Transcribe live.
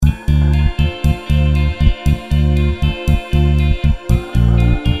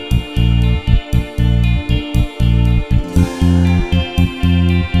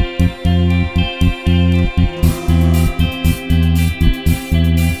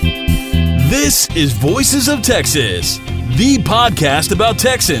This is Voices of Texas, the podcast about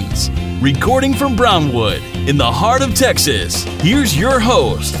Texans. Recording from Brownwood, in the heart of Texas, here's your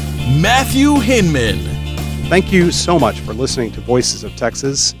host, Matthew Hinman. Thank you so much for listening to Voices of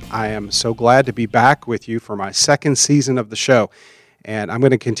Texas. I am so glad to be back with you for my second season of the show, and I'm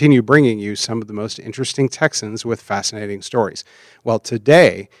going to continue bringing you some of the most interesting Texans with fascinating stories. Well,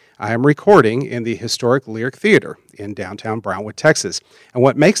 today I am recording in the historic Lyric Theater in downtown Brownwood, Texas. And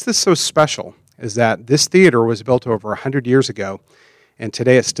what makes this so special is that this theater was built over 100 years ago, and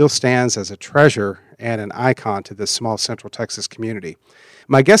today it still stands as a treasure and an icon to this small Central Texas community.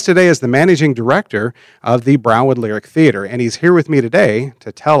 My guest today is the managing director of the Brownwood Lyric Theater, and he's here with me today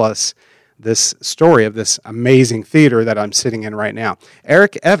to tell us this story of this amazing theater that I'm sitting in right now.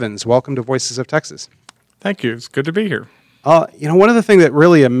 Eric Evans, welcome to Voices of Texas. Thank you. It's good to be here. One of the things that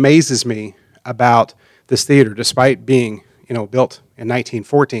really amazes me about this theater, despite being, built in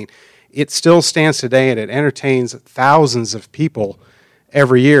 1914, it still stands today and it entertains thousands of people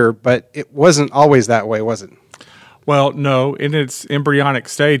every year, but it wasn't always that way, was it? Well, no. In its embryonic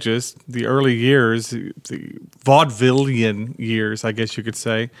stages, the early years, the vaudevillian years, I guess you could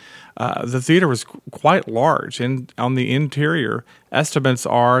say, the theater was quite large. And on the interior, estimates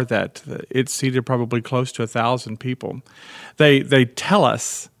are that it seated probably close to 1,000 people. They tell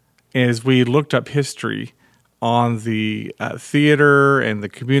us, as we looked up history on the theater and the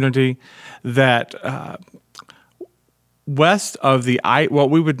community, that west of what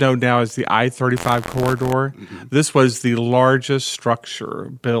we would know now as the I-35 corridor, this was the largest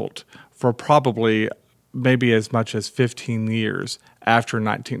structure built for probably maybe as much as 15 years after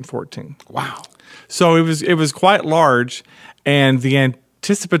 1914. Wow. So it was quite large, and the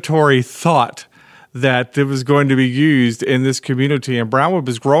anticipatory thought that it was going to be used in this community, and Brownwood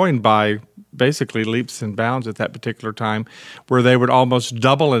was growing by basically leaps and bounds at that particular time, where they would almost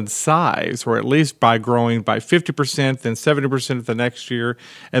double in size, or at least by growing by 50%, then 70% the next year,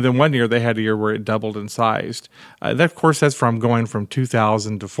 and then one year they had a year where it doubled in size. That, of course, that's from going from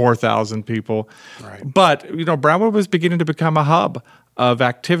 2,000 to 4,000 people. Right. But, Brownwood was beginning to become a hub of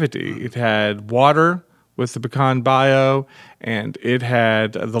activity. It had water with the Pecan Bayou, and it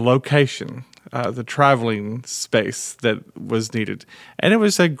had the location, the traveling space that was needed. And it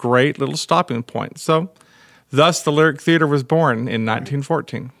was a great little stopping point. So, thus, the Lyric Theater was born in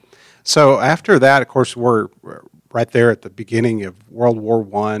 1914. So after that, of course, we're right there at the beginning of World War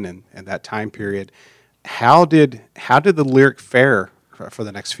I and that time period. How did the Lyric fare for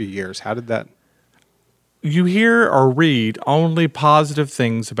the next few years? How did that... You hear or read only positive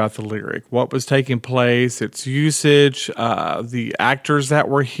things about the Lyric, what was taking place, its usage, the actors that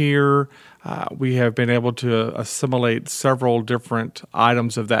were here. We have been able to assimilate several different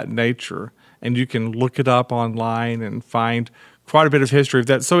items of that nature, and you can look it up online and find quite a bit of history of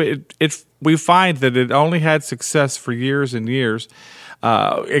that. So we find that it only had success for years and years,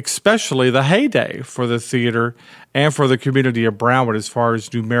 especially the heyday for the theater and for the community of Brownwood as far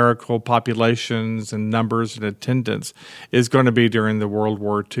as numerical populations and numbers and attendance is going to be during the World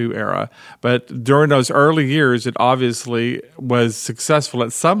War II era. But during those early years, it obviously was successful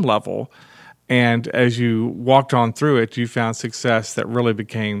at some level. And as you walked on through it, you found success that really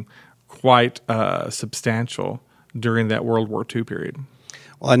became quite substantial during that World War II period.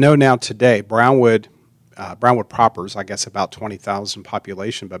 Well, I know now today, Brownwood proper is, I guess, about 20,000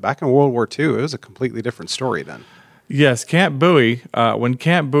 population. But back in World War II, it was a completely different story then. Yes, Camp Bowie, when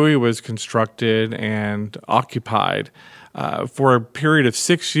Camp Bowie was constructed and occupied, for a period of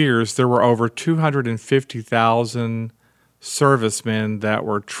 6 years, there were over 250,000 servicemen that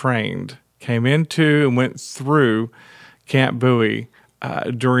were trained, came into and went through Camp Bowie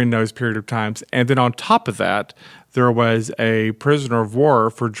during those period of times. And then on top of that, there was a prisoner of war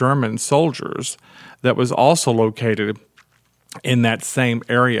for German soldiers that was also located in that same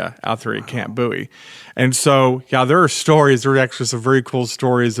area out there at Camp Bowie. And so, there are stories. There are actually some very cool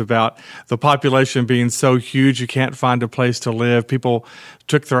stories about the population being so huge you can't find a place to live. People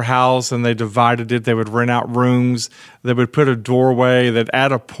took their house and they divided it. They would rent out rooms. They would put a doorway. They'd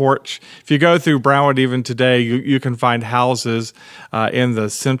add a porch. If you go through Brownwood even today, you can find houses in the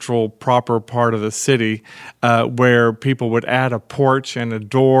central proper part of the city where people would add a porch and a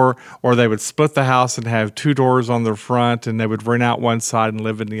door, or they would split the house and have two doors on the front, and they would rent out one side and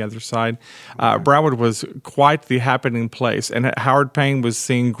live in the other side. Brownwood was quite the happening place, and Howard Payne was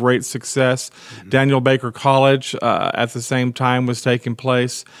seeing great success. Mm-hmm. Daniel Baker College at the same time was taking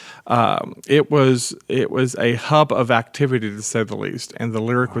place. It was a hub of activity, to say the least, and the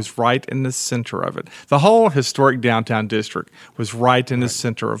Lyric was right in the center of it. The whole historic downtown district was right in the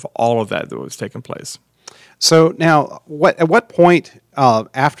center of all of that was taking place. So now, at what point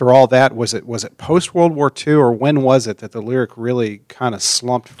after all that was it post World War II, or when was it that the Lyric really kind of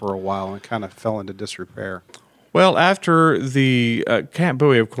slumped for a while and kind of fell into disrepair? Well, after the Camp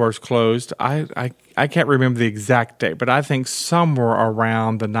Bowie, of course, closed, I can't remember the exact date, but I think somewhere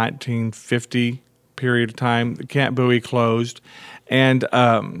around the 1950 period of time, Camp Bowie closed, and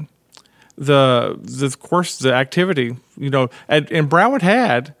the activity, and Brownwood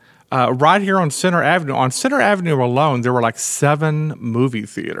had. Right here on Center Avenue. On Center Avenue alone, there were like 7 movie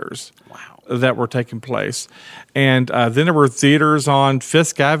theaters that were taking place. And then there were theaters on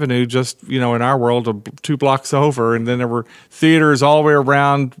Fisk Avenue, just, in our world, 2 blocks over. And then there were theaters all the way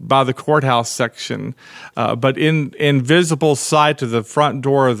around by the courthouse section. But in visible sight to the front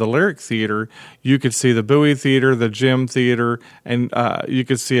door of the Lyric Theater, you could see the Bowie Theater, the Gym Theater, and you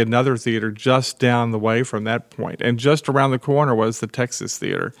could see another theater just down the way from that point. And just around the corner was the Texas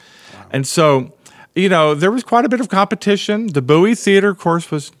Theater. Wow. And so, there was quite a bit of competition. The Bowie Theater, of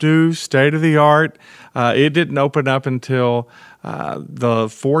course, was new, state-of-the-art. It didn't open up until the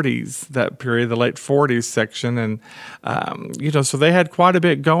 40s, that period, the late 40s section. And, so they had quite a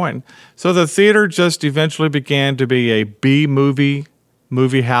bit going. So the theater just eventually began to be a B-movie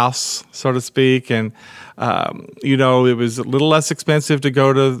house, so to speak. And, it was a little less expensive to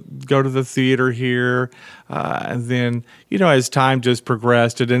go to the theater here. And then, as time just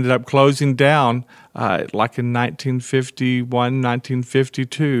progressed, it ended up closing down like in 1951,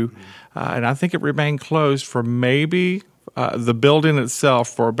 1952. And I think it remained closed for maybe the building itself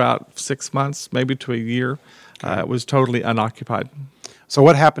for about 6 months, maybe to a year. It was totally unoccupied. So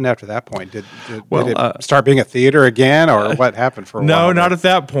what happened after that point? Did it start being a theater again, or what happened for a while? No, not at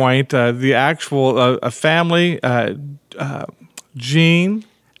that point. The actual a family, Gene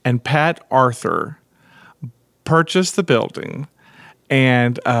and Pat Arthur, purchased the building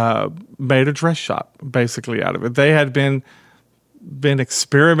and made a dress shop basically out of it. They had been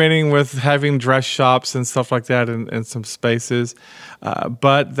experimenting with having dress shops and stuff like that in some spaces,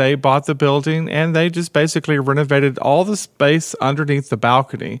 but they bought the building and they just basically renovated all the space underneath the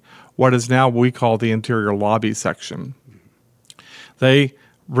balcony, what is now we call the interior lobby section. They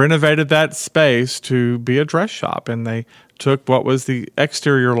renovated that space to be a dress shop, and they took what was the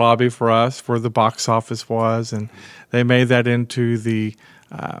exterior lobby for us, where the box office was, and they made that into the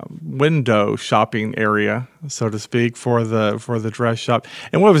window shopping area, so to speak, for the dress shop.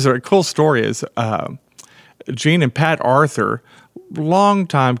 And what was a cool story is Gene and Pat Arthur,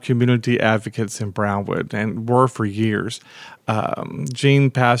 longtime community advocates in Brownwood, and were for years.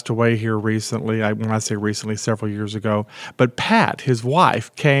 Gene passed away here recently. When I say recently, several years ago. But Pat, his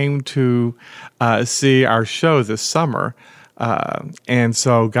wife, came to see our show this summer. And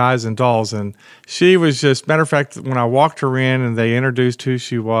so Guys and Dolls, and she was just, matter of fact, when I walked her in and they introduced who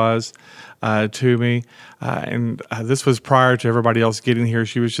she was to me, and this was prior to everybody else getting here.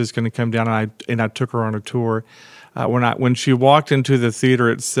 She was just going to come down, and I took her on a tour. When she walked into the theater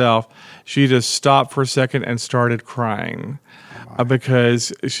itself, she just stopped for a second and started crying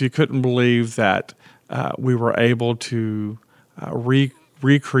because she couldn't believe that we were able to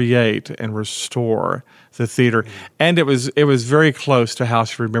recreate and restore the theater. And it was very close to how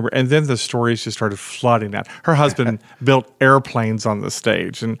she remembered. And then the stories just started flooding out. Her husband built airplanes on the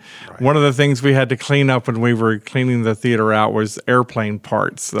stage. And one of the things we had to clean up when we were cleaning the theater out was airplane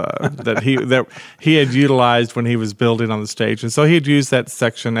parts that he had utilized when he was building on the stage. And so he had used that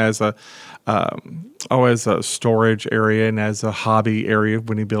section as a storage area and as a hobby area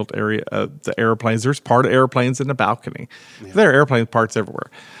when he built the airplanes. There's part of airplanes in the balcony. Yeah. There are airplane parts everywhere.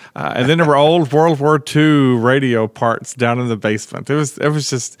 And then there were old World War II radio parts down in the basement. It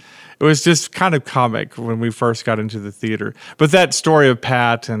was just kind of comic when we first got into the theater. But that story of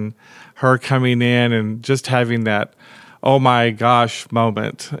Pat and her coming in and just having that, oh my gosh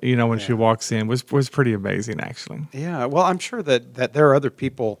moment, when she walks in was pretty amazing, actually. Yeah, well, I'm sure that there are other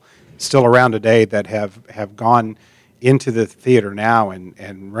people still around today that have gone into the theater now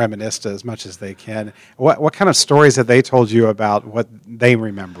and reminisced as much as they can. What kind of stories have they told you about what they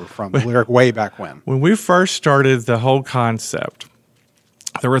remember from the Lyric way back when? When we first started the whole concept,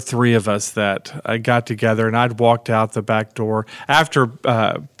 there were 3 of us that got together, and I'd walked out the back door after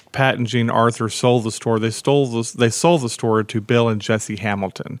Pat and Gene Arthur sold the store. They sold the store to Bill and Jesse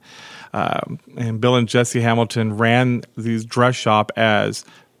Hamilton, and Bill and Jesse Hamilton ran the dress shop as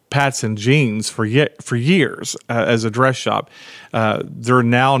Pat's and Gene's for years as a dress shop. They're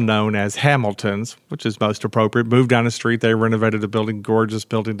now known as Hamilton's, which is most appropriate. Moved down the street. They renovated a building, gorgeous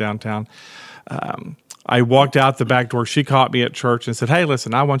building downtown. I walked out the back door. She caught me at church and said, "Hey,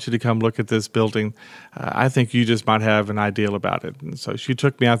 listen, I want you to come look at this building. I think you just might have an idea about it." And so she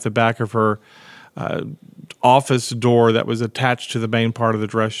took me out the back of her office door that was attached to the main part of the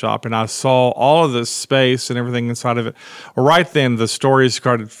dress shop, and I saw all of the space and everything inside of it. Well, right then, the stories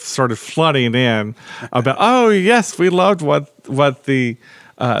started flooding in about, oh yes, we loved what the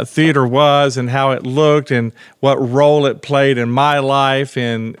theater was and how it looked and what role it played in my life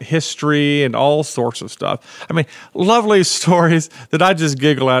in history and all sorts of stuff. I mean, lovely stories that I just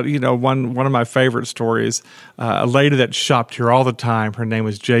giggle at. You know, one of my favorite stories, a lady that shopped here all the time, her name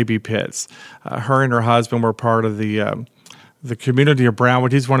was J.B. Pitts. Her and her husband were part of the community of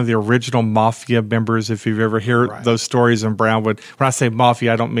Brownwood. He's one of the original Mafia members, if you've ever heard those stories in Brownwood. When I say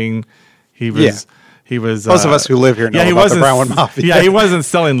Mafia, I don't mean he was... Yeah. He was most of us who live here know about the Brownwood Mafia. Yeah, he wasn't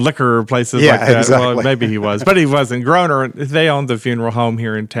selling liquor places like that. Exactly. Well, maybe he was, but he wasn't. Groner, they owned the funeral home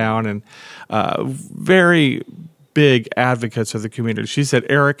here in town, and very big advocates of the community. She said,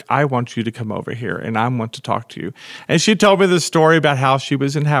 Eric, I want you to come over here, and I want to talk to you. And she told me the story about how she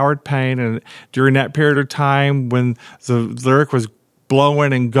was in Howard Payne, and during that period of time when the Lyric was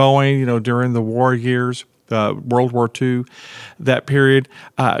blowing and going, you know, during the war years, World War II, that period.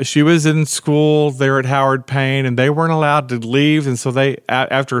 She was in school there at Howard Payne, and they weren't allowed to leave. And so they,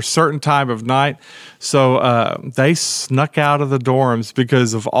 after a certain time of night, they snuck out of the dorms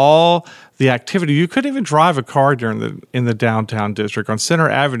because of all the activity. You couldn't even drive a car in the downtown district. On Center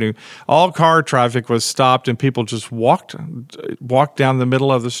Avenue, all car traffic was stopped, and people just walked down the middle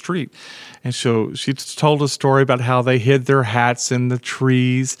of the street. And so she told a story about how they hid their hats in the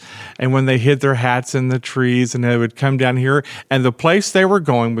trees. And when they hid their hats in the trees, and they would come down here, and the place they were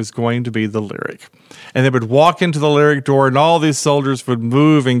going was going to be the Lyric. And they would walk into the Lyric door, and all these soldiers would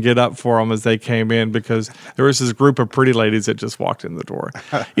move and get up for them as they came in, because there was this group of pretty ladies that just walked in the door.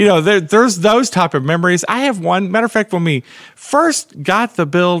 You know, there's those type of memories. I have one. Matter of fact, when we first got the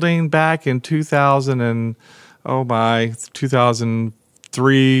building back in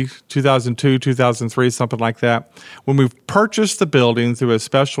 2002, 2003, something like that, when we purchased the building through a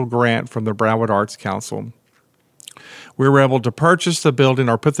special grant from the Brownwood Arts Council, we were able to purchase the building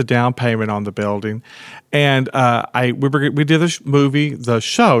or put the down payment on the building. And we did the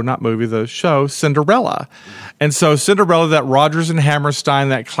show, Cinderella. And so Cinderella, that Rodgers and Hammerstein,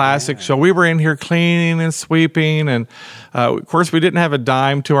 that classic show, we were in here cleaning and sweeping. And of course, we didn't have a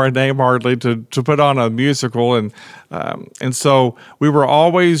dime to our name hardly to put on a musical. And so we were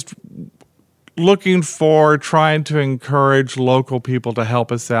always looking for trying to encourage local people to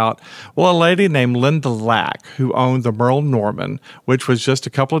help us out. Well, a lady named Linda Lack, who owned the Merle Norman, which was just a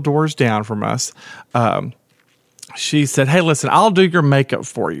couple of doors down from us, she said, hey, listen, I'll do your makeup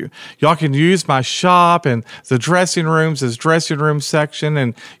for you. Y'all can use my shop and the dressing rooms, this dressing room section,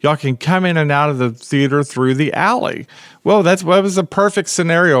 and y'all can come in and out of the theater through the alley. Well, that was a perfect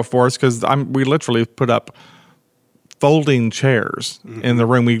scenario for us, because we literally put up folding chairs in the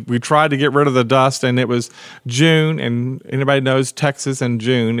room. We tried to get rid of the dust, and it was June, and anybody knows Texas in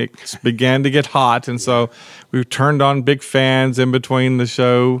June, it began to get hot, and so we turned on big fans in between the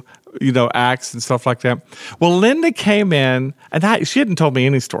show, you know, acts and stuff like that. Well, Linda came in, and she hadn't told me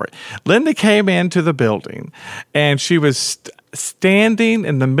any story. Linda came into the building, and she was standing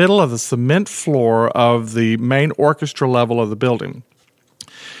in the middle of the cement floor of the main orchestra level of the building.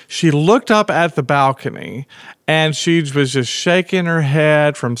 She looked up at the balcony, and she was just shaking her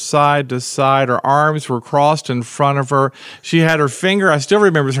head from side to side. Her arms were crossed in front of her. She had her finger, I still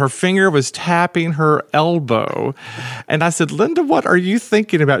remember, her finger was tapping her elbow. And I said, Linda, what are you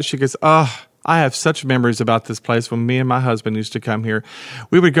thinking about? She goes, I have such memories about this place when me and my husband used to come here.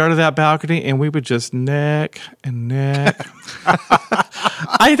 We would go to that balcony, and we would just neck and neck.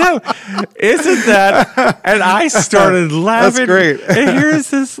 I know. Isn't that? And I started laughing. That's great. And here's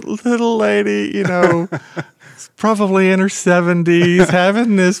this little lady, you know, probably in her 70s,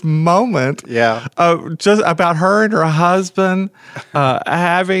 having this moment. Yeah. Just about her and her husband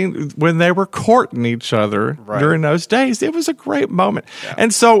when they were courting each other during those days. It was a great moment. Yeah.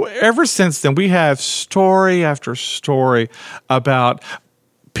 And so ever since then, we have story after story about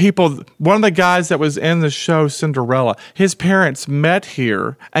people. One of the guys that was in the show Cinderella, his parents met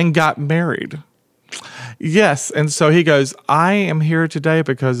here and got married. Yes, and so he goes, I am here today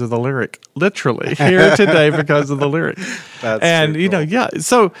because of the Lyric. Literally, here today because of the Lyric. That's you know, yeah.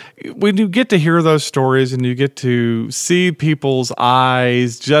 So when you get to hear those stories and you get to see people's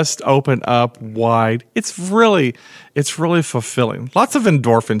eyes just open up wide, it's really fulfilling. Lots of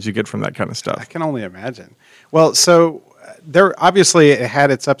endorphins you get from that kind of stuff. I can only imagine. Well, so there obviously it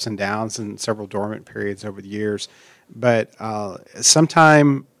had its ups and downs and several dormant periods over the years, but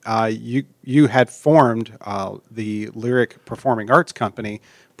sometime you had formed the Lyric Performing Arts Company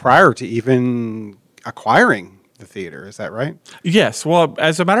prior to even acquiring the theater. Is that right? Yes. Well,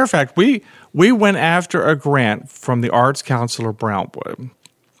 as a matter of fact, we went after a grant from the Arts Council of Brownwood.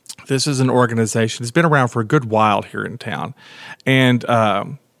 This is an organization that's been around for a good while here in town, and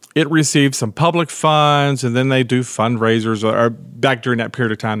it received some public funds, and then they do fundraisers. Or back during that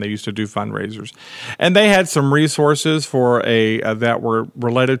period of time, they used to do fundraisers, and they had some resources for that were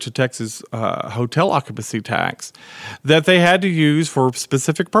related to Texas hotel occupancy tax that they had to use for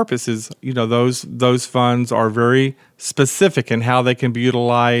specific purposes. You know, those funds are very specific in how they can be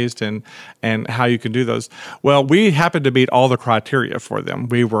utilized and how you can do those. Well, we happened to meet all the criteria for them.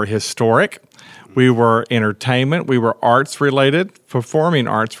 We were historic. We were entertainment. We were arts related, performing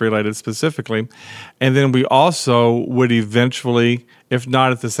arts related specifically. And then we also would eventually, if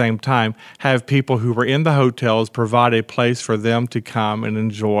not at the same time, have people who were in the hotels provide a place for them to come and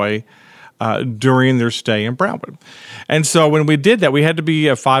enjoy during their stay in Brownwood. And so when we did that, we had to be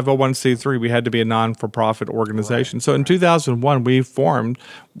a 501c3. We had to be a non-for-profit organization. Right. So in 2001, we formed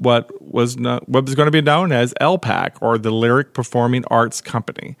what was going to be known as LPAC, or the Lyric Performing Arts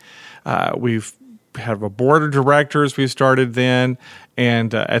Company. We've have a board of directors we started then,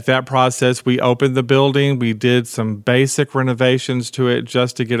 and at that process we opened the building. We did some basic renovations to it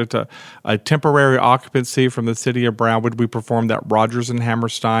just to get it to a temporary occupancy from the city of Brownwood. We performed that Rodgers and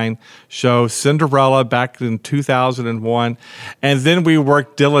Hammerstein show, Cinderella, back in 2001, and then we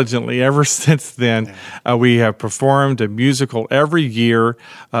worked diligently ever since then. We have performed a musical every year,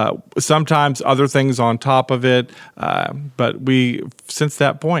 sometimes other things on top of it, but we since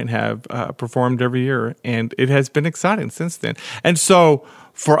that point have performed every year, and it has been exciting since then. And so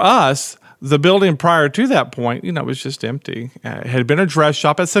for us, the building prior to that point, was just empty. It had been a dress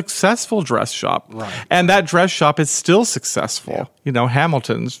shop, a successful dress shop. Right. And that dress shop is still successful. Yeah.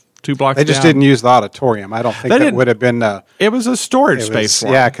 Hamilton's 2 blocks down. They just didn't use the auditorium. I don't think that would have been... it was a storage space for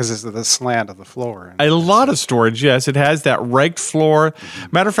yeah, because it's the slant of the floor. A lot of storage, yes. It has that raked floor. Mm-hmm.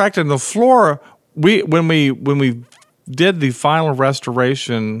 Matter of fact, in the floor, when we did the final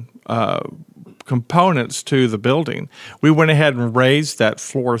restoration components to the building, we went ahead and raised that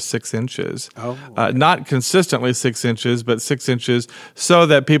floor 6 inches. Oh, okay. Not consistently 6 inches, but 6 inches so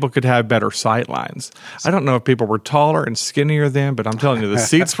that people could have better sight lines. I don't know if people were taller and skinnier then, but I'm telling you, the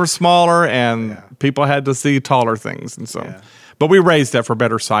seats were smaller and people had to see taller things. And so, but we raised that for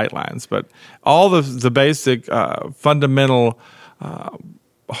better sight lines. But all the basic fundamental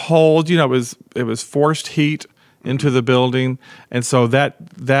hold, it was forced heat into the building, and so that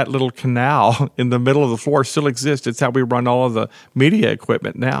little canal in the middle of the floor still exists. It's how we run all of the media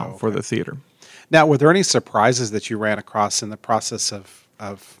equipment now for the theater. Now, were there any surprises that you ran across in the process of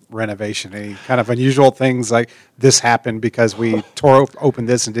renovation? Any kind of unusual things like this happened because we tore open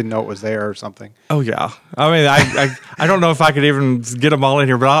this and didn't know it was there or something? Oh yeah, I mean, I don't know if I could even get them all in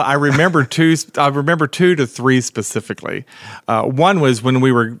here, but I remember two. I remember 2 to 3 specifically. One was when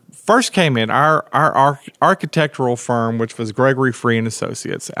we first came in, our architectural firm, which was Gregory Free and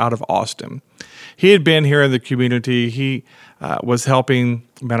Associates out of Austin. He had been here in the community. He was helping,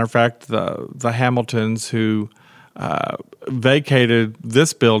 matter of fact, the Hamiltons who vacated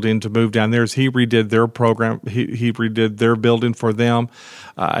this building to move down there. He redid their program. He redid their building for them.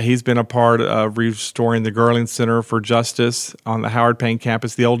 He's been a part of restoring the Girling Center for Justice on the Howard Payne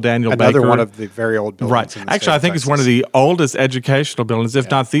campus, the old Daniel Baker. Another one of the very old buildings. Right. In the Actually, I think it's one of the oldest educational buildings,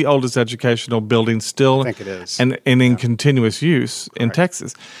 if not the oldest educational building still. I think it is. And in continuous use in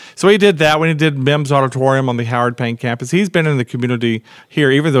Texas. So he did that when he did MEMS Auditorium on the Howard Payne campus. He's been in the community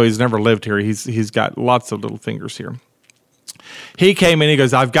here, even though he's never lived here. He's got lots of little fingers here. He came in, he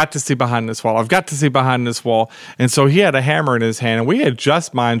goes, I've got to see behind this wall. I've got to see behind this wall. And so he had a hammer in his hand, and we had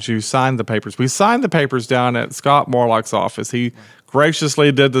just, mind you, signed the papers. We signed the papers down at Scott Morlock's office. He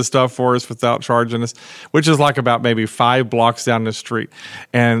graciously did the stuff for us without charging us, which is like about maybe 5 blocks down the street.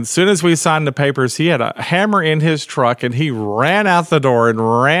 And as soon as we signed the papers, he had a hammer in his truck, and he ran out the door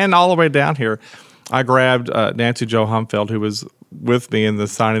and ran all the way down here. I grabbed Nancy Jo Humfeld, who was with me in the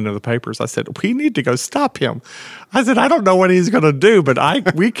signing of the papers. I said, we need to go stop him. I said, I don't know what he's going to do, but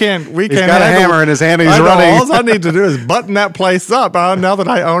we can't. He's got a hammer in his hand. He's running. All I need to do is button that place up. Now that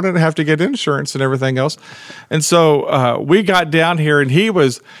I own it and have to get insurance and everything else. And so we got down here, and he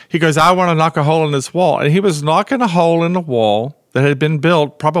goes, I want to knock a hole in this wall. And he was knocking a hole in the wall that had been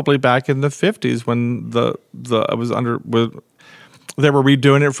built probably back in the 50s when they were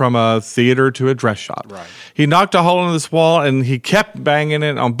redoing it from a theater to a dress shop. Right. He knocked a hole in this wall, and he kept banging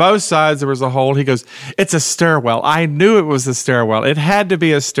it. On both sides, there was a hole. He goes, it's a stairwell. I knew it was a stairwell. It had to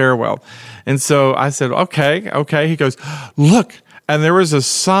be a stairwell. And so I said, okay. He goes, look. And there was a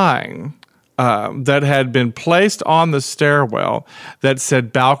sign that had been placed on the stairwell that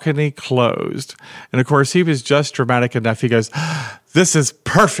said balcony closed. And of course, he was just dramatic enough. He goes, "This is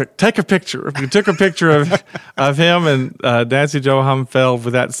perfect. Take a picture." We took a picture of him and Nancy Jo Humfeld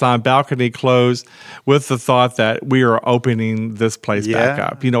with that sign, balcony closed, with the thought that we are opening this place back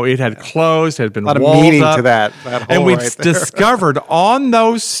up. It had closed, had been a lot of walled meaning up, to that and we right discovered on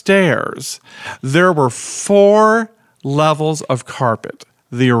those stairs there were 4 levels of carpet.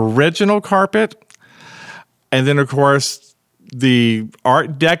 The original carpet, and then, of course, the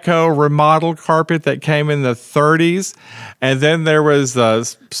Art Deco remodeled carpet that came in the 30s. And then there was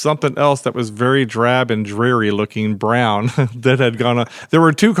something else that was very drab and dreary looking brown that had gone on. There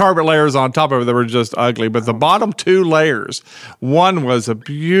were 2 carpet layers on top of it that were just ugly. But the bottom 2 layers, one was a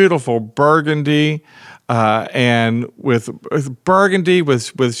beautiful burgundy, and with burgundy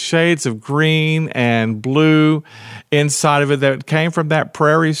with shades of green and blue inside of it that came from that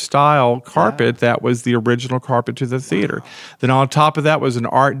prairie style carpet that was the original carpet to the theater. Then on top of that was an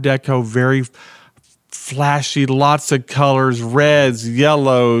Art Deco, very flashy, lots of colors, reds,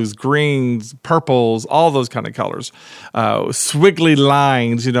 yellows, greens, purples, all those kind of colors. Swiggly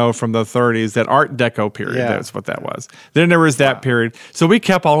lines, from the 30s, that Art Deco period. Yeah. That's what that was. Then there was that period. So we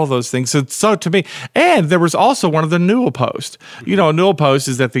kept all of those things. So to me, and there was also one of the newel posts. A newel post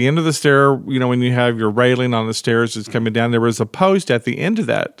is at the end of the stair, when you have your railing on the stairs that's coming down, there was a post at the end of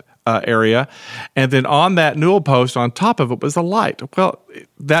that area, and then on that newel post on top of it was a light. Well,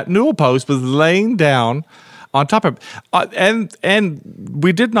 that newel post was laying down on top of it. And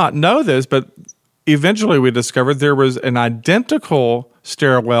we did not know this, but eventually we discovered there was an identical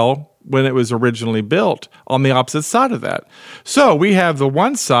stairwell when it was originally built on the opposite side of that. So we have the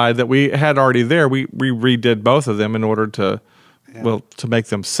one side that we had already there. We redid both of them in order to make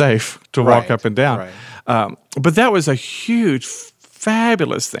them safe to walk up and down. Right. But that was a huge,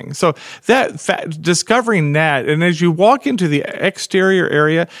 fabulous thing. So discovering that, and as you walk into the exterior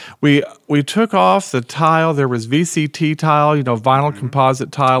area, we took off the tile. There was VCT tile, vinyl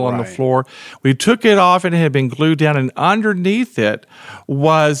composite tile on the floor. We took it off and it had been glued down, and underneath it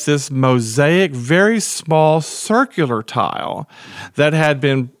was this mosaic, very small circular tile that had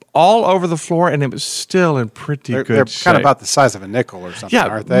been all over the floor, and it was still in pretty good shape. They're kind of about the size of a nickel or something,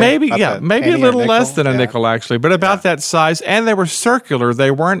 aren't they? Maybe a little less than a nickel, actually, but about that size. And they were circular;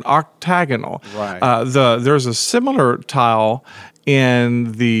 they weren't octagonal. Right. There's a similar tile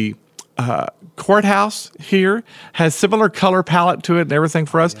in the courthouse here, has similar color palette to it and everything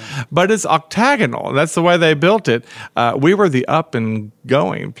for us, but it's octagonal. That's the way they built it. We were the up and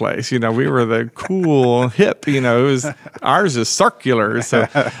going place. We were the cool hip. Ours is circular. So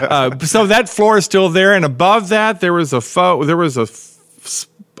that floor is still there, and above that there was a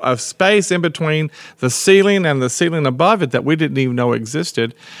space in between the ceiling and the ceiling above it that we didn't even know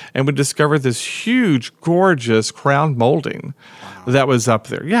existed, and we discovered this huge, gorgeous crown molding that was up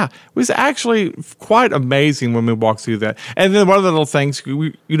there. Yeah, it was actually quite amazing when we walked through that. And then one of the little things,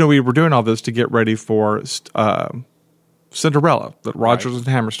 we were doing all this to get ready for Cinderella, the Rodgers and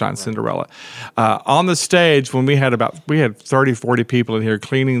Hammerstein Cinderella. On the stage, when we had 30, 40 people in here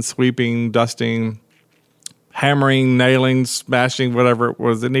cleaning, sweeping, dusting, hammering, nailing, smashing, whatever it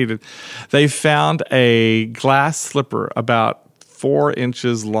was that needed, they found a glass slipper about 4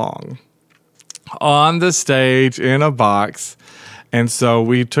 inches long on the stage in a box. And so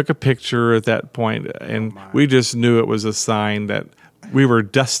we took a picture at that point, and we just knew it was a sign that we were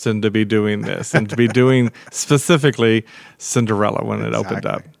destined to be doing this and to be doing specifically Cinderella when it opened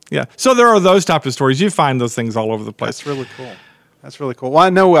up. Yeah. So there are those type of stories. You find those things all over the place. That's really cool. That's really cool. Well, I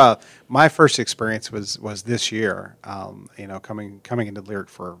know my first experience was this year, coming into Lyric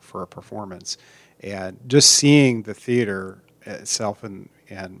for a performance, and just seeing the theater itself and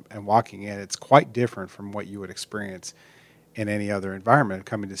walking in. It's quite different from what you would experience in any other environment,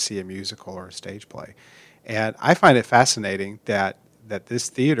 coming to see a musical or a stage play. And I find it fascinating that this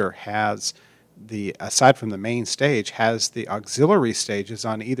theater has aside from the main stage, has the auxiliary stages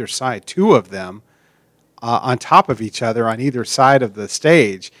on either side, 2 of them on top of each other on either side of the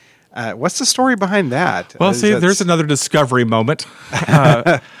stage. What's the story behind that? Well, there's another discovery moment.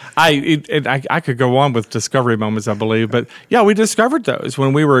 I could go on with discovery moments, I believe, but yeah, we discovered those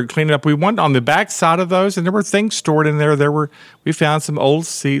when we were cleaning up. We went on the back side of those, and there were things stored in there. We found some old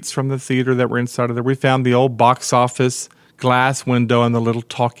seats from the theater that were inside of there. We found the old box office glass window and the little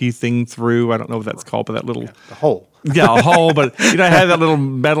talkie thing through. I don't know what that's called, but that little the hole. Yeah, a hole, but it had that little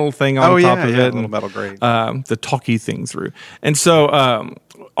metal thing on top of it. A little metal grate. The talkie thing through. And so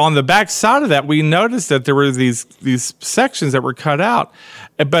on the back side of that, we noticed that there were these sections that were cut out,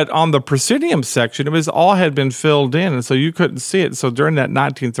 but on the proscenium section, it was all had been filled in, and so you couldn't see it. So during that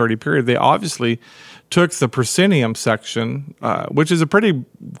 1930 period, they obviously took the proscenium section, which is a pretty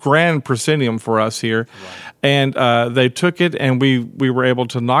grand proscenium for us here, and they took it, and we were able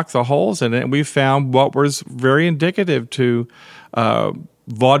to knock the holes in it, and we found what was very indicative to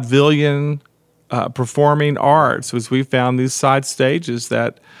vaudevillian performing arts. Was we found these side stages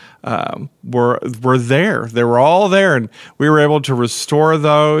that were there. They were all there, and we were able to restore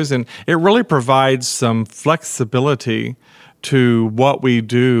those, and it really provides some flexibility to what we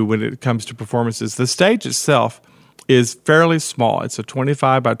do when it comes to performances. The stage itself is fairly small. It's a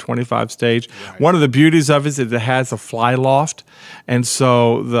 25 by 25 stage. Right. One of the beauties of it is that it has a fly loft, and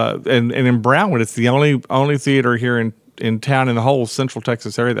so and in Brownwood, it's the only theater here in town in the whole Central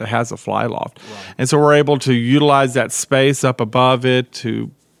Texas area that has a fly loft. Right. And so we're able to utilize that space up above it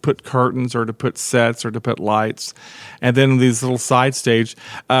to put curtains or to put sets or to put lights. And then these little side stage,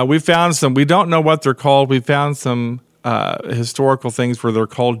 we found some, we don't know what they're called. We found some historical things where they're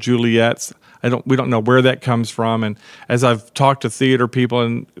called Juliets. We don't know where that comes from. And as I've talked to theater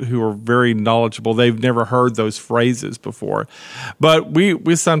people who are very knowledgeable, they've never heard those phrases before. But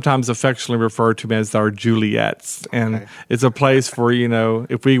we sometimes affectionately refer to them as our Juliets. And okay. It's a place for,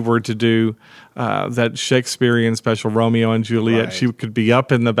 if we were to do that Shakespearean special Romeo and Juliet, right. She could be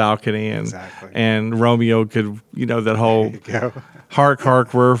up in the balcony and Romeo could, that whole hark,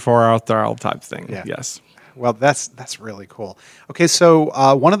 hark, wherefore art thou type thing. Yeah. Yes. Well, that's really cool. Okay,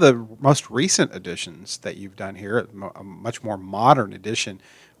 so one of the most recent additions that you've done here, a much more modern addition,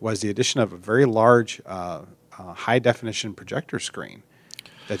 was the addition of a very large high-definition projector screen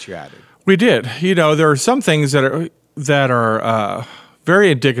that you added. We did. There are some things that are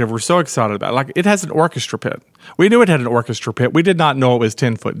very indicative. We're so excited about it. Like, it has an orchestra pit. We knew it had an orchestra pit. We did not know it was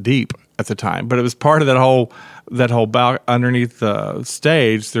 10 foot deep at the time, but it was part of that whole underneath the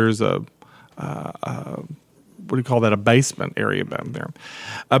stage. There's a what do you call that? A basement area down there.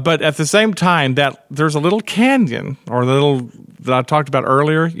 But at the same time, that there's a little canyon or the little that I talked about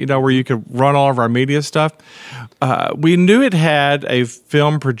earlier, where you could run all of our media stuff. We knew it had a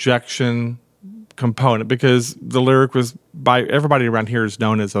film projection component because the Lyric was, by everybody around here, is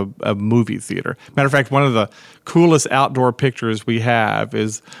known as a movie theater. Matter of fact, one of the coolest outdoor pictures we have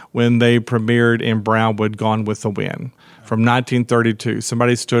is when they premiered in Brownwood Gone with the Wind from 1932.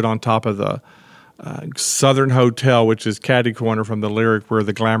 Somebody stood on top of the Southern Hotel, which is catty corner from the Lyric where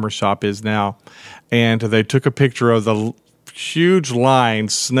the Glamour Shop is now, and they took a picture of the huge line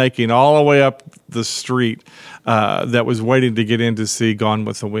snaking all the way up the street that was waiting to get in to see Gone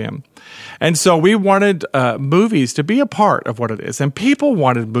with the Wind. And so we wanted movies to be a part of what it is, and people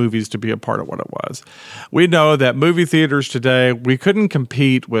wanted movies to be a part of what it was. We know that movie theaters today, we couldn't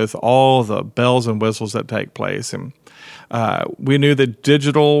compete with all the bells and whistles that take place, and we knew that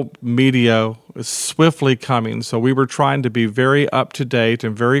digital media was swiftly coming, so we were trying to be very up-to-date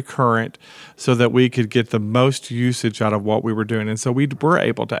and very current so that we could get the most usage out of what we were doing. And so we were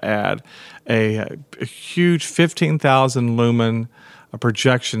able to add a huge 15,000 lumen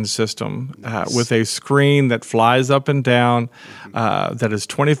projection system with a screen that flies up and down, that is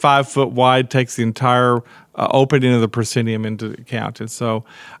 25 foot wide, takes the entire opening of the proscenium into account. And so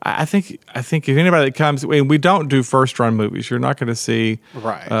I think if anybody that comes, we don't do first run movies. You're not going to see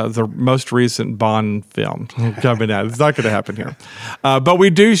the most recent Bond film coming out. It's not going to happen here. But we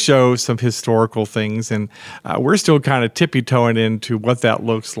do show some historical things, and we're still kind of tippy-toeing into what that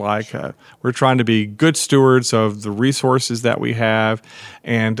looks like. We're trying to be good stewards of the resources that we have,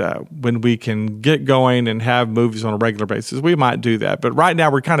 and when we can get going and have movies on a regular basis, we might do that. But right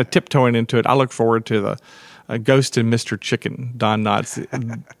now, we're kind of tiptoeing into it. I look forward to the Ghost and Mr. Chicken, Don Knotts'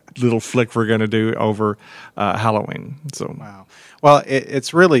 little flick we're going to do over Halloween. So, wow. Well,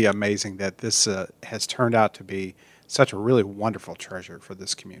 it's really amazing that this has turned out to be such a really wonderful treasure for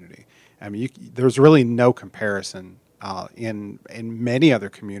this community. I mean, there's really no comparison in many other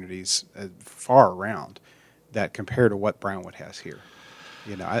communities far around that compare to what Brownwood has here.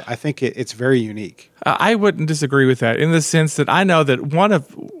 I think it's very unique. I wouldn't disagree with that in the sense that I know that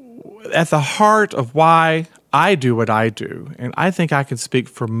at the heart of why I do what I do, and I think I can speak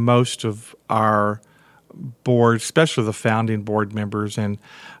for most of our board, especially the founding board members and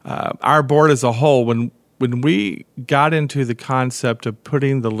our board as a whole, when we got into the concept of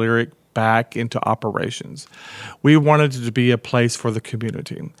putting the Lyric back into operations, we wanted it to be a place for the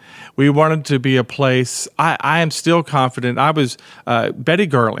community. We wanted to be a place, I am still confident. I was Betty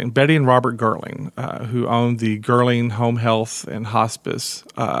and Robert Gerling, who owned the Gerling Home Health and Hospice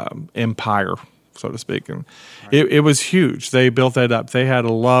empire so to speak. And it was huge. They built that up. They had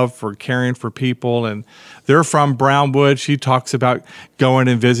a love for caring for people, and they're from Brownwood. She talks about going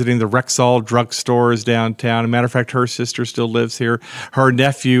and visiting the Rexall drugstores downtown. As a matter of fact, her sister still lives here. Her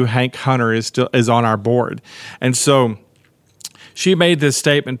nephew, Hank Hunter, is on our board. And so she made this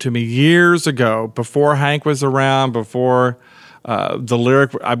statement to me years ago, before Hank was around, before the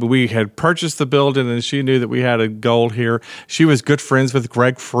Lyric. We had purchased the building, and she knew that we had a goal here. She was good friends with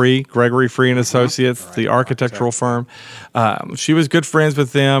Gregory Free and Associates, the architectural firm. She was good friends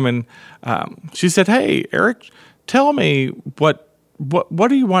with them, and she said, "Hey, Eric, tell me what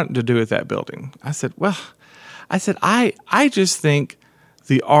do you want to do with that building?" I said, I just think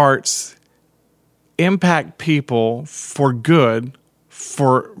the arts impact people for good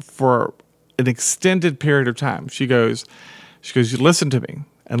for an extended period of time." She goes, "You listen to me,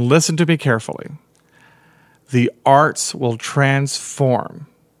 and listen to me carefully. The arts will transform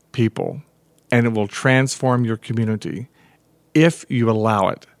people, and it will transform your community if you allow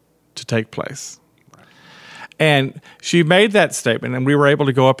it to take place." Right. And she made that statement, and we were able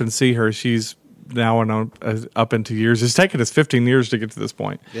to go up and see her. She's now up into years. It's taken us 15 years to get to this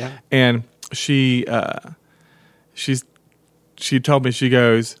point. Yeah. And she told me, she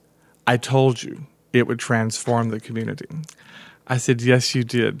goes, "I told you it would transform the community." I said, "Yes, you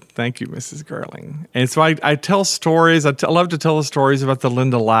did. Thank you, Mrs. Gerling." And so I tell stories. I love to tell the stories about the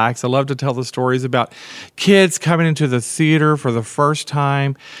Linda Lacks. I love to tell the stories about kids coming into the theater for the first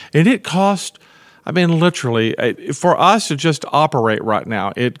time. And it cost, literally, for us to just operate right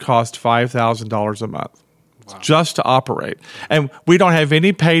now, it cost $5,000 a month. Wow. Just to operate. And we don't have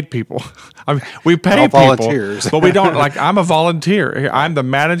any paid people. We pay people, volunteers. but we don't, I'm a volunteer. I'm the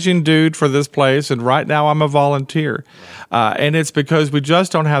managing dude for this place, and right now I'm a volunteer. And it's because we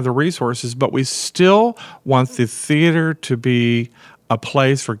just don't have the resources, but we still want the theater to be a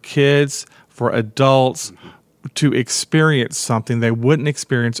place for kids, for adults, to experience something they wouldn't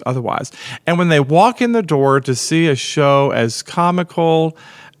experience otherwise. And when they walk in the door to see a show as comical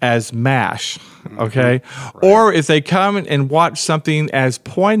as MASH, okay? Right. Or if they come and watch something as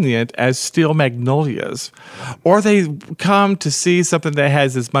poignant as Steel Magnolias, or they come to see something that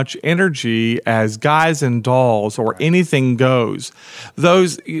has as much energy as Guys and Dolls or Anything Goes,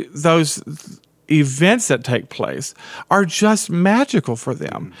 those events that take place are just magical for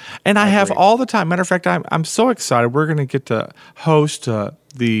them. And I have all the time. Matter of fact, I'm so excited. We're going to get to host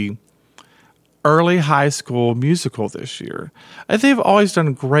the Early High School musical this year. And they've always done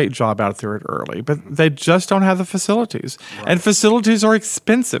a great job out there at Early, but they just don't have the facilities. Right. And facilities are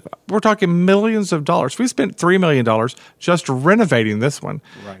expensive. We're talking millions of dollars. We spent $3 million just renovating this one.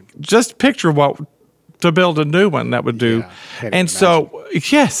 Right. Just picture what to build a new one that would do. Yeah, and so,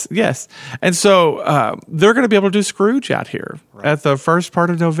 yes. And so they're going to be able to do Scrooge out here at the first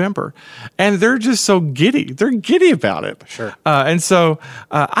part of November. And they're just so giddy. They're giddy about it. Sure. And so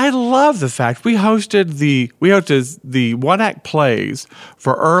I love the fact we hosted the one-act plays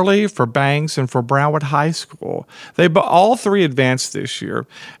for Early, for Banks, and for Brownwood High School. They all three advanced this year.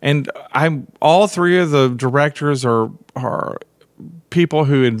 And all three of the directors are people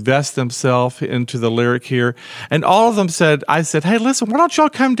who invest themselves into the Lyric here. And all of them said, "Hey, listen, why don't y'all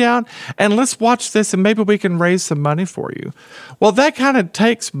come down and let's watch this and maybe we can raise some money for you." Well, that kind of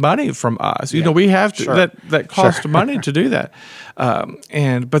takes money from us. You know, we have to, that costs money to do that.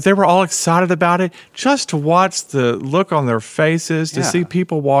 But they were all excited about it, just to watch the look on their faces, to see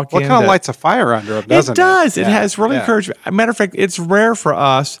people walk in. What kind of lights a fire under them, doesn't it? It does. It has really encouragement. Matter of fact, it's rare for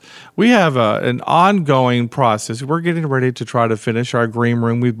us. We have an ongoing process. We're getting ready to try to finish our green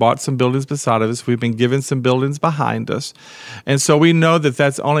room. We've bought some buildings beside of us. We've been given some buildings behind us. And so we know that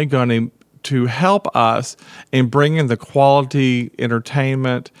that's only going to help us in bringing the quality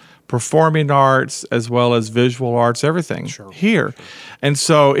entertainment, performing arts, as well as visual arts, everything here. And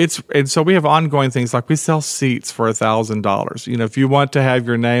so we have ongoing things, like we sell seats for $1,000. You know, if you want to have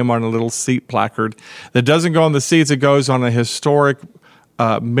your name on a little seat placard that doesn't go on the seats, it goes on a historic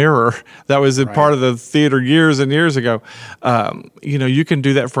mirror that was a part of the theater years and years ago. You can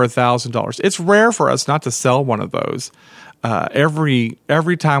do that for $1,000. It's rare for us not to sell one of those. Every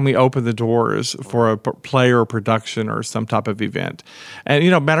time we open the doors for a play or a production or some type of event. And,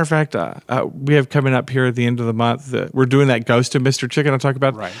 matter of fact, we have coming up here at the end of the month, we're doing that Ghost of Mr. Chicken I talked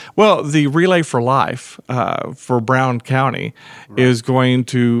about. Right. Well, the Relay for Life for Brown County is going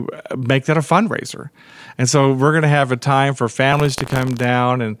to make that a fundraiser. And so we're going to have a time for families to come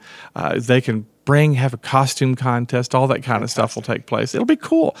down, and they can have a costume contest, all that kind of stuff will take place. It'll be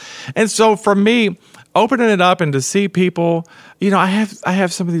cool. And so for me, opening it up and to see people, I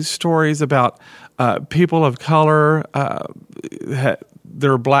have some of these stories about people of color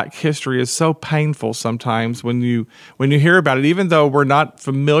their Black history is so painful sometimes when you hear about it, even though we're not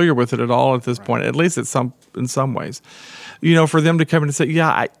familiar with it at all at this point, at least in some ways. For them to come in and say,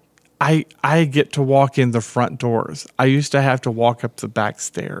 yeah, I get to walk in the front doors. I used to have to walk up the back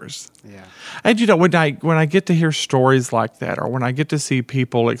stairs. Yeah. And when I get to hear stories like that, or when I get to see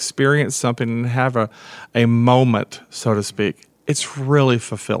people experience something and have a moment, so to speak, it's really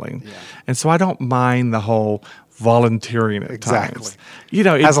fulfilling. Yeah. And so I don't mind the whole volunteering at times. It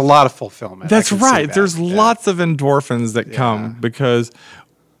has a lot of fulfillment. That's right. There's lots of endorphins that come because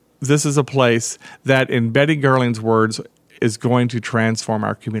this is a place that, in Betty Gerling's words, is going to transform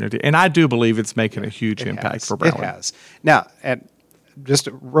our community. And I do believe it's making a huge impact for Brownwood. It has. Now, and just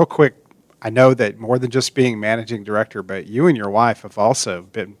real quick, I know that more than just being managing director, but you and your wife have also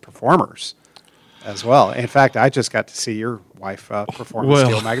been performers as well. In fact, I just got to see your wife perform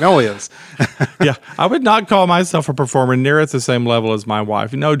Steel Magnolias. Yeah, I would not call myself a performer near at the same level as my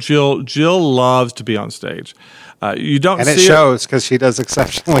wife. Jill loves to be on stage. You don't, and see it shows because she does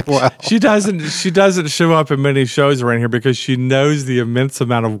exceptionally well. She doesn't show up in many shows around here because she knows the immense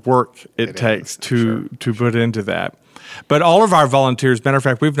amount of work it takes to put into that. But all of our volunteers, matter of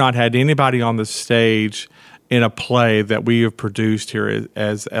fact, we've not had anybody on the stage in a play that we have produced here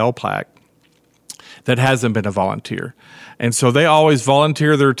as LPAC that hasn't been a volunteer. And so they always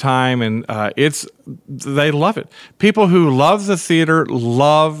volunteer their time, and they love it. People who love the theater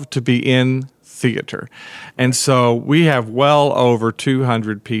love to be in theater. And so we have well over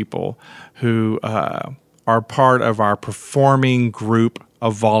 200 people who are part of our performing group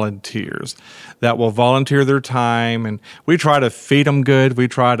of volunteers that will volunteer their time, and we try to feed them good. We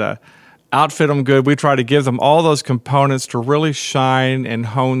try to outfit them good. We try to give them all those components to really shine and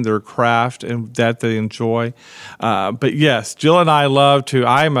hone their craft and that they enjoy. But yes, Jill and I love to.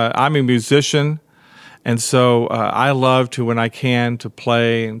 I'm a musician, and so I love to, when I can, to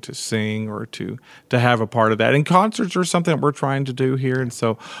play and to sing or to have a part of that. And concerts are something that we're trying to do here, and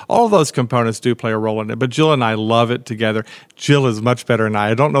so all of those components do play a role in it. But Jill and I love it together. Jill is much better than I.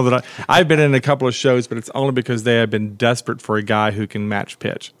 I don't know that I've been in a couple of shows, but it's only because they have been desperate for a guy who can match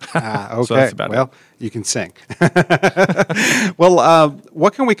pitch. Okay, so that's about it. You can sing. Well,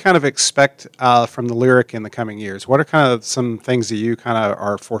 what can we kind of expect from the Lyric in the coming years? What are kind of some things that you kind of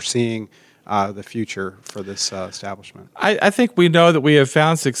are foreseeing the future for this establishment? I think we know that we have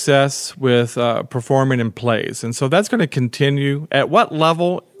found success with performing in plays, and so that's going to continue. At what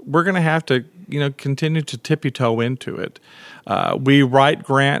level, we're going to have to continue to tippy-toe into it. We write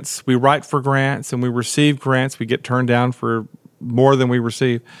grants, we write for grants, and we receive grants. We get turned down for more than we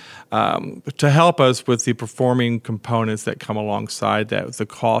receive to help us with the performing components that come alongside that, the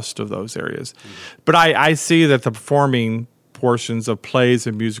cost of those areas. Mm-hmm. But I see that the performing portions of plays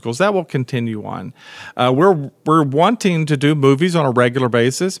and musicals that will continue on. We're wanting to do movies on a regular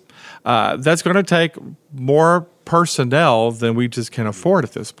basis. That's going to take more personnel than we just can afford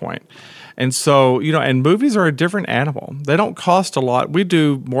at this point. And so, and movies are a different animal. They don't cost a lot. We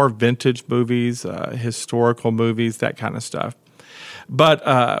do more vintage movies, historical movies, that kind of stuff. But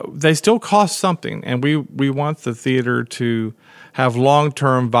they still cost something, and we want the theater to have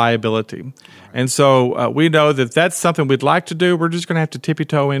long-term viability. And so we know that that's something we'd like to do. We're just going to have to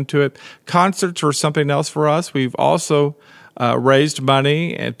tippy-toe into it. Concerts are something else for us. We've also raised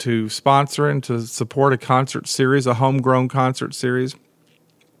money to sponsor and to support a concert series, a homegrown concert series.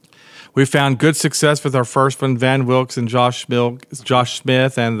 We found good success with our first one, Van Wilkes and Josh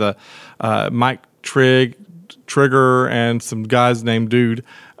Smith and the Mike Trigger and some guys named Dude,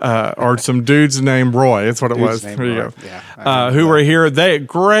 or some dudes named Roy. That's what it was. There you go. Yeah, who were here.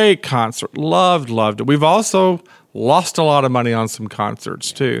 Great concert. Loved it. We've also lost a lot of money on some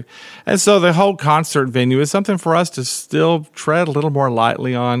concerts too. And so the whole concert venue is something for us to still tread a little more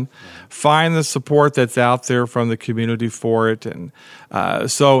lightly on, find the support that's out there from the community for it. And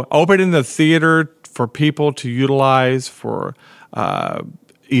so opening the theater for people to utilize for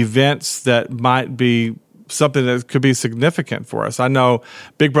events that might be something that could be significant for us. I know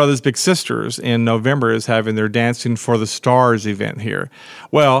Big Brothers Big Sisters in November is having their Dancing for the Stars event here.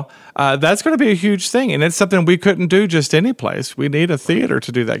 Well, that's going to be a huge thing, and it's something we couldn't do just any place. We need a theater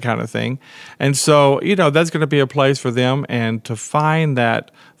to do that kind of thing. And so, that's going to be a place for them, and to find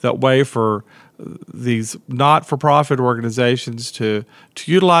that way for these not-for-profit organizations to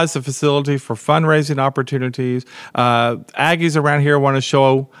utilize the facility for fundraising opportunities. Aggies around here want to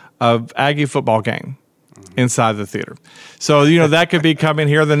show an Aggie football game inside the theater. So, that could be coming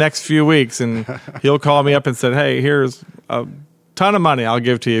here the next few weeks, and he'll call me up and say, hey, here's a ton of money I'll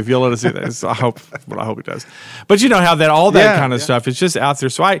give to you if you'll let us do this. I hope it does. But you know how all that kind of stuff is just out there.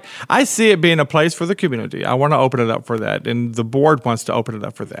 So I see it being a place for the community. I want to open it up for that, and the board wants to open it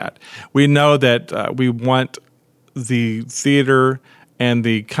up for that. We know that we want the theater and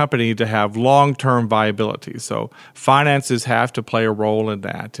the company to have long-term viability. So finances have to play a role in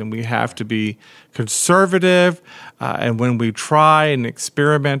that, and we have to be conservative. And when we try and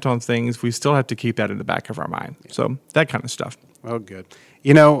experiment on things, we still have to keep that in the back of our mind. So that kind of stuff. Well, good.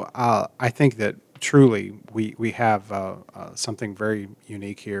 You know, I think that truly we have something very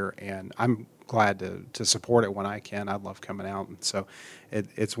unique here, and I'm glad to support it when I can. I love coming out, and so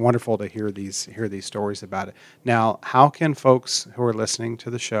it's wonderful to hear these stories about it. Now, how can folks who are listening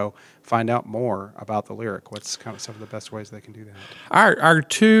to the show find out more about the Lyric? What's kind of some of the best ways they can do that?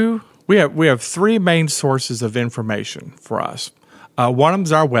 We have three main sources of information for us. One of them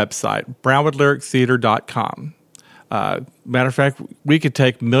is our website, brownwoodlyrictheater.com. Matter of fact, we could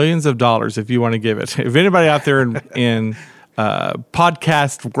take millions of dollars if you want to give it. If anybody out there in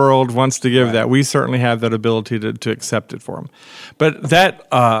podcast world wants to give that, we certainly have that ability to accept it for them. But that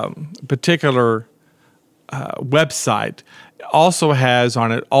particular website also has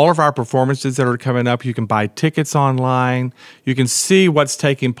on it all of our performances that are coming up. You can buy tickets online. You can see what's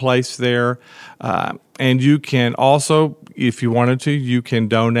taking place there. And you can also, if you wanted to, you can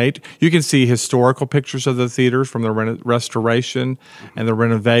donate. You can see historical pictures of the theater from the restoration and the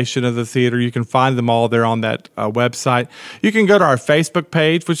renovation of the theater. You can find them all there on that website. You can go to our Facebook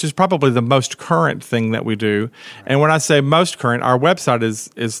page, which is probably the most current thing that we do. And when I say most current, our website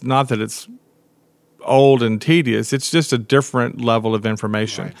is not that it's old and tedious. It's just a different level of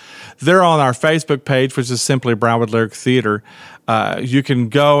information. Right. They're on our Facebook page, which is simply Brownwood Lyric Theater. You can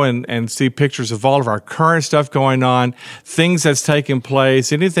go and see pictures of all of our current stuff going on, things that's taking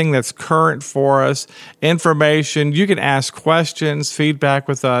place, anything that's current for us, information. You can ask questions, feedback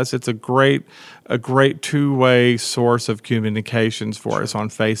with us. It's a great two-way source of communications for us on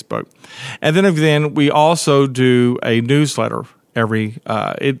Facebook. And then we also do a newsletter.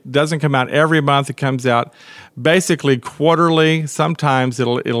 It doesn't come out every month. It comes out basically quarterly. Sometimes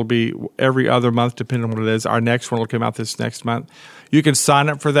it'll be every other month, depending on what it is. Our next one will come out this next month. You can sign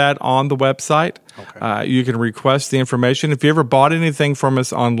up for that on the website. Okay. You can request the information. If you ever bought anything from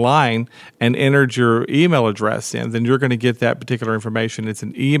us online and entered your email address in, then you're going to get that particular information. It's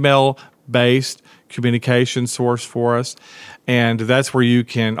an email-based communication source for us. And that's where you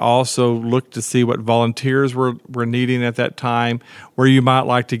can also look to see what volunteers we're needing at that time, where you might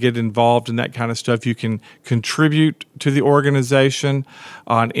like to get involved in that kind of stuff. You can contribute to the organization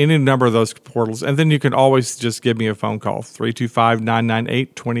on any number of those portals. And then you can always just give me a phone call,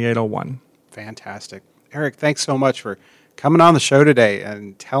 325-998-2801. Fantastic. Eric, thanks so much for coming on the show today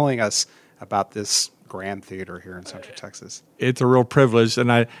and telling us about this grand theater here in Central Texas. It's a real privilege,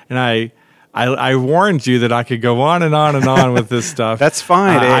 and I warned you that I could go on and on and on with this stuff. That's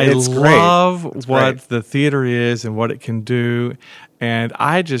fine. It's great. I love what the theater is and what it can do. And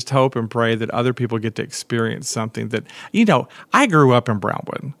I just hope and pray that other people get to experience something that, I grew up in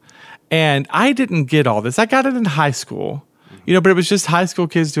Brownwood, and I didn't get all this. I got it in high school, but it was just high school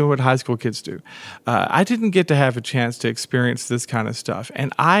kids doing what high school kids do. I didn't get to have a chance to experience this kind of stuff.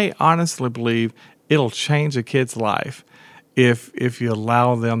 And I honestly believe it'll change a kid's life if you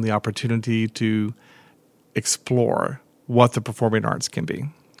allow them the opportunity to explore what the performing arts can be.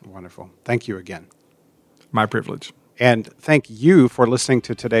 Wonderful. Thank you again. My privilege. And thank you for listening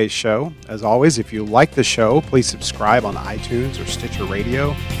to today's show. As always, if you like the show, please subscribe on iTunes or Stitcher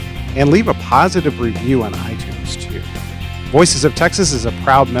Radio and leave a positive review on iTunes too. Voices of Texas is a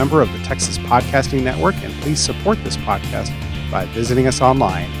proud member of the Texas Podcasting Network, and please support this podcast by visiting us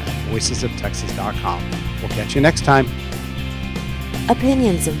online at voicesoftexas.com. We'll catch you next time.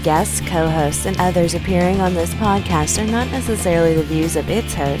 Opinions of guests, co-hosts, and others appearing on this podcast are not necessarily the views of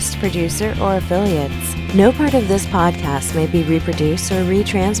its host, producer, or affiliates. No part of this podcast may be reproduced or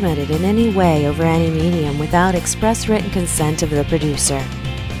retransmitted in any way over any medium without express written consent of the producer.